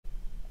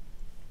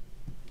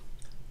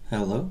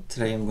Hello,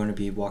 today I'm going to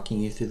be walking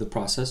you through the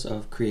process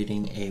of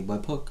creating a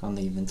webhook on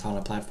the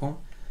VNTANA platform.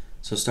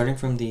 So starting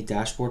from the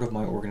dashboard of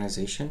my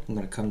organization, I'm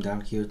going to come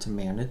down here to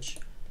Manage,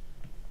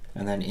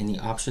 and then in the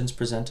options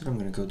presented, I'm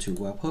going to go to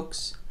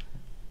Webhooks.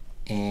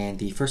 And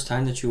the first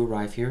time that you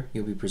arrive here,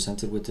 you'll be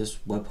presented with this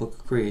webhook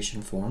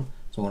creation form.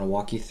 So I want to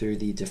walk you through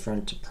the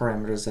different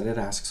parameters that it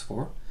asks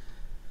for.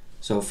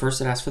 So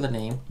first it asks for the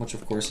name, which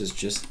of course is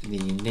just the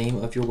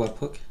name of your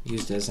webhook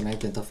used as an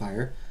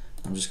identifier.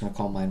 I'm just going to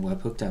call mine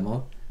Webhook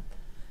Demo.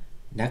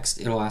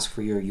 Next, it'll ask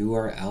for your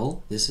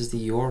URL. This is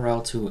the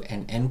URL to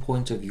an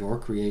endpoint of your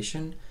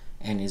creation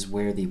and is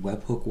where the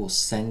webhook will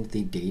send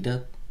the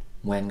data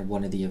when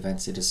one of the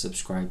events it is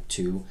subscribed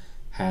to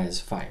has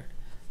fired.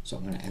 So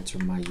I'm going to enter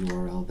my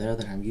URL there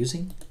that I'm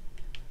using.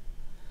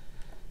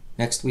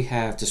 Next, we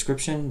have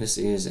description. This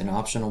is an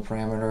optional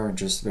parameter and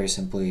just very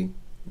simply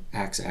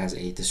acts as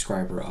a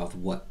describer of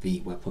what the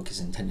webhook is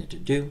intended to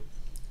do.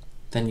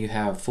 Then you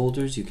have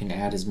folders. You can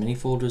add as many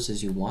folders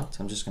as you want.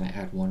 I'm just going to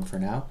add one for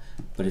now,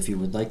 but if you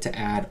would like to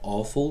add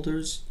all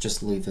folders,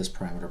 just leave this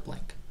parameter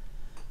blank.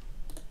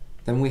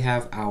 Then we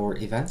have our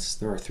events.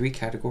 There are three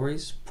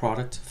categories: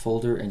 product,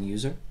 folder, and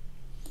user.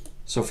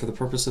 So for the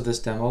purpose of this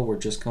demo, we're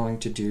just going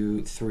to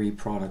do three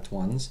product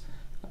ones.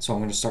 So I'm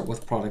going to start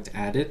with product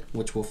added,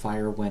 which will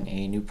fire when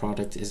a new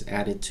product is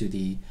added to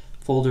the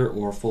folder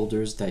or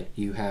folders that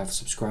you have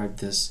subscribed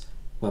this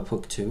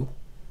webhook to.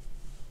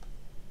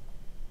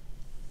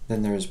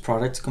 Then there's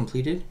product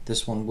completed.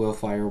 This one will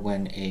fire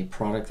when a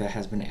product that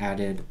has been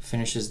added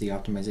finishes the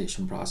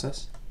optimization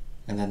process.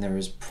 And then there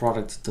is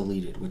product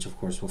deleted, which of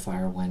course will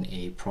fire when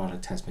a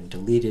product has been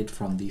deleted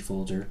from the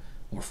folder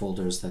or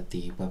folders that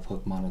the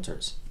webhook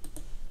monitors.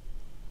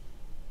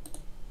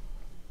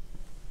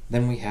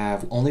 Then we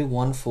have only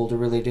one folder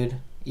related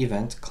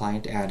event,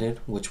 client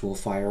added, which will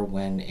fire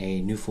when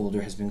a new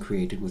folder has been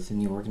created within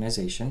the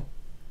organization.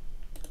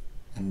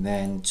 And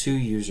then two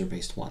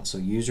user-based ones, so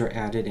user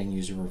added and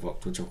user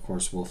revoked, which of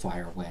course will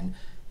fire when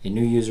a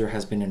new user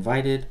has been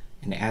invited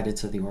and added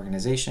to the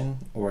organization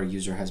or a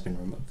user has been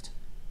removed.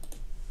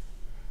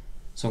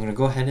 So I'm going to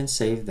go ahead and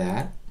save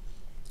that,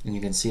 and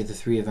you can see the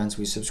three events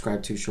we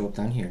subscribed to show up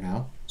down here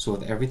now. So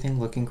with everything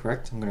looking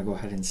correct, I'm going to go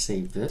ahead and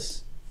save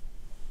this.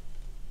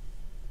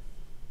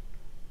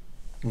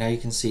 Now you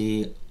can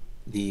see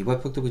the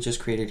webhook that we just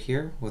created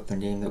here with the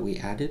name that we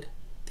added.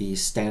 The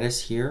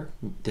status here,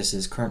 this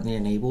is currently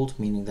enabled,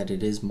 meaning that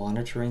it is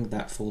monitoring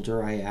that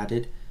folder I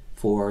added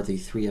for the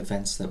three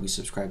events that we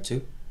subscribed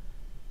to.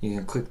 You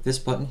can click this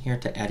button here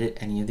to edit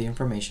any of the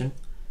information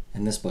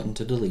and this button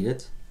to delete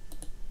it.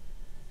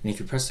 And if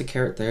you press the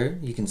caret there,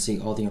 you can see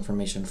all the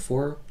information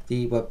for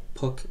the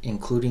webhook,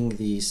 including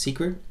the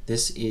secret.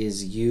 This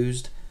is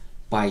used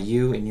by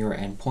you in your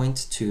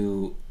endpoint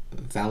to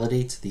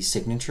validate the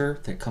signature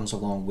that comes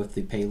along with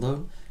the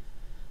payload.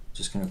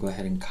 Just going to go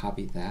ahead and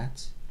copy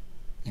that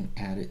and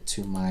add it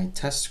to my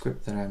test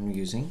script that I'm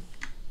using.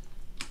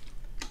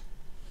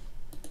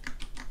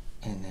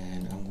 And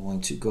then I'm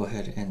going to go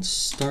ahead and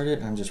start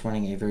it. I'm just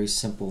running a very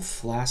simple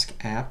Flask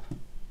app.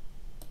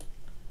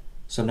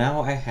 So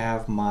now I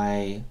have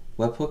my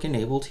webhook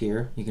enabled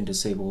here. You can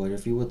disable it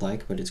if you would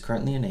like, but it's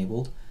currently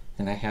enabled.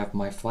 And I have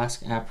my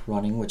Flask app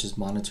running, which is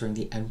monitoring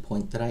the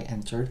endpoint that I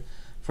entered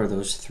for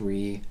those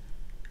three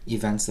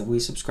events that we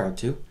subscribed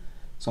to.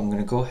 So I'm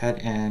going to go ahead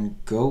and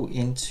go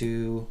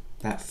into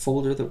that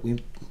folder that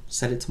we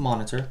set it to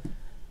monitor,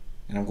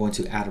 and I'm going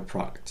to add a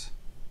product.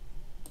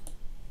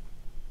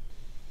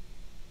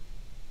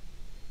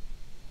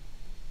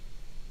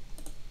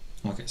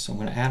 Okay, so I'm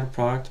going to add a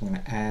product. I'm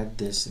going to add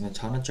this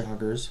VNTANA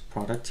Joggers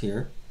product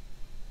here.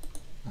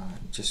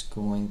 I'm just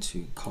going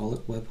to call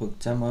it Webhook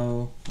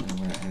Demo, and I'm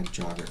going to add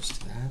joggers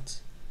to that.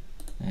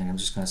 And I'm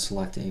just going to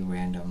select a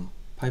random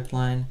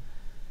pipeline.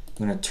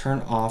 I'm going to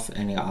turn off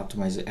any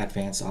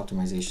advanced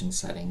optimization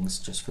settings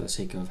just for the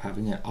sake of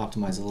having it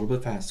optimize a little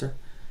bit faster.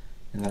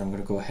 And then I'm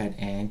going to go ahead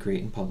and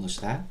create and publish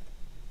that.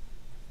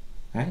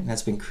 All right,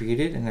 that's been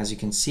created, and as you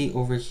can see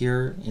over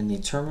here in the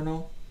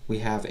terminal, we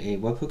have a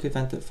webhook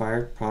event that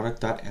fired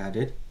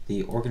product.added,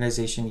 the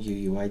organization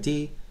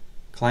UUID,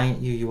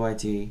 client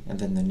UUID, and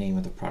then the name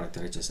of the product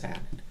that I just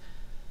added.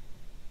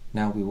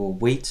 Now we will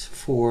wait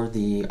for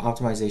the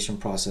optimization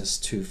process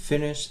to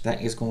finish.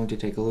 That is going to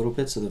take a little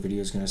bit, so the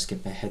video is going to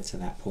skip ahead to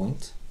that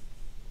point.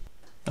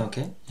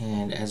 Okay,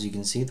 and as you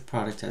can see, the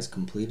product has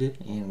completed,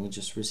 and we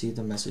just received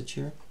a message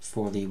here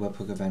for the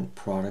webhook event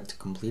product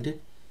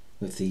completed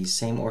with the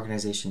same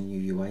organization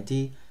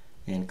UUID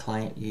and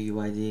client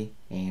UUID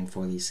and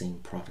for the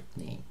same product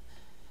name.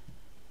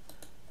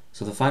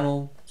 So the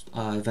final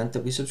event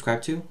that we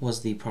subscribed to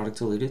was the product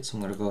deleted, so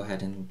I'm going to go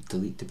ahead and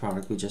delete the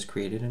product we just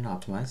created and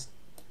optimized.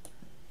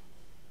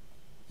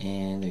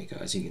 And there you go.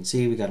 As you can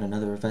see, we got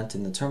another event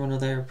in the terminal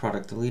there,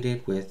 product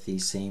deleted, with the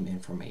same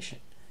information.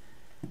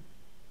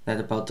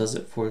 That about does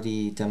it for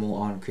the demo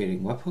on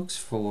creating webhooks.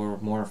 For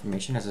more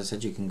information, as I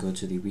said, you can go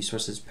to the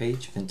resources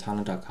page,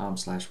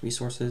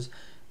 vntana.com/resources,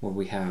 where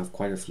we have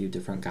quite a few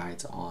different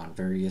guides on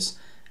various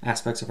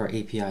aspects of our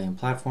API and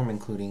platform,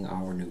 including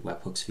our new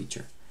webhooks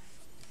feature.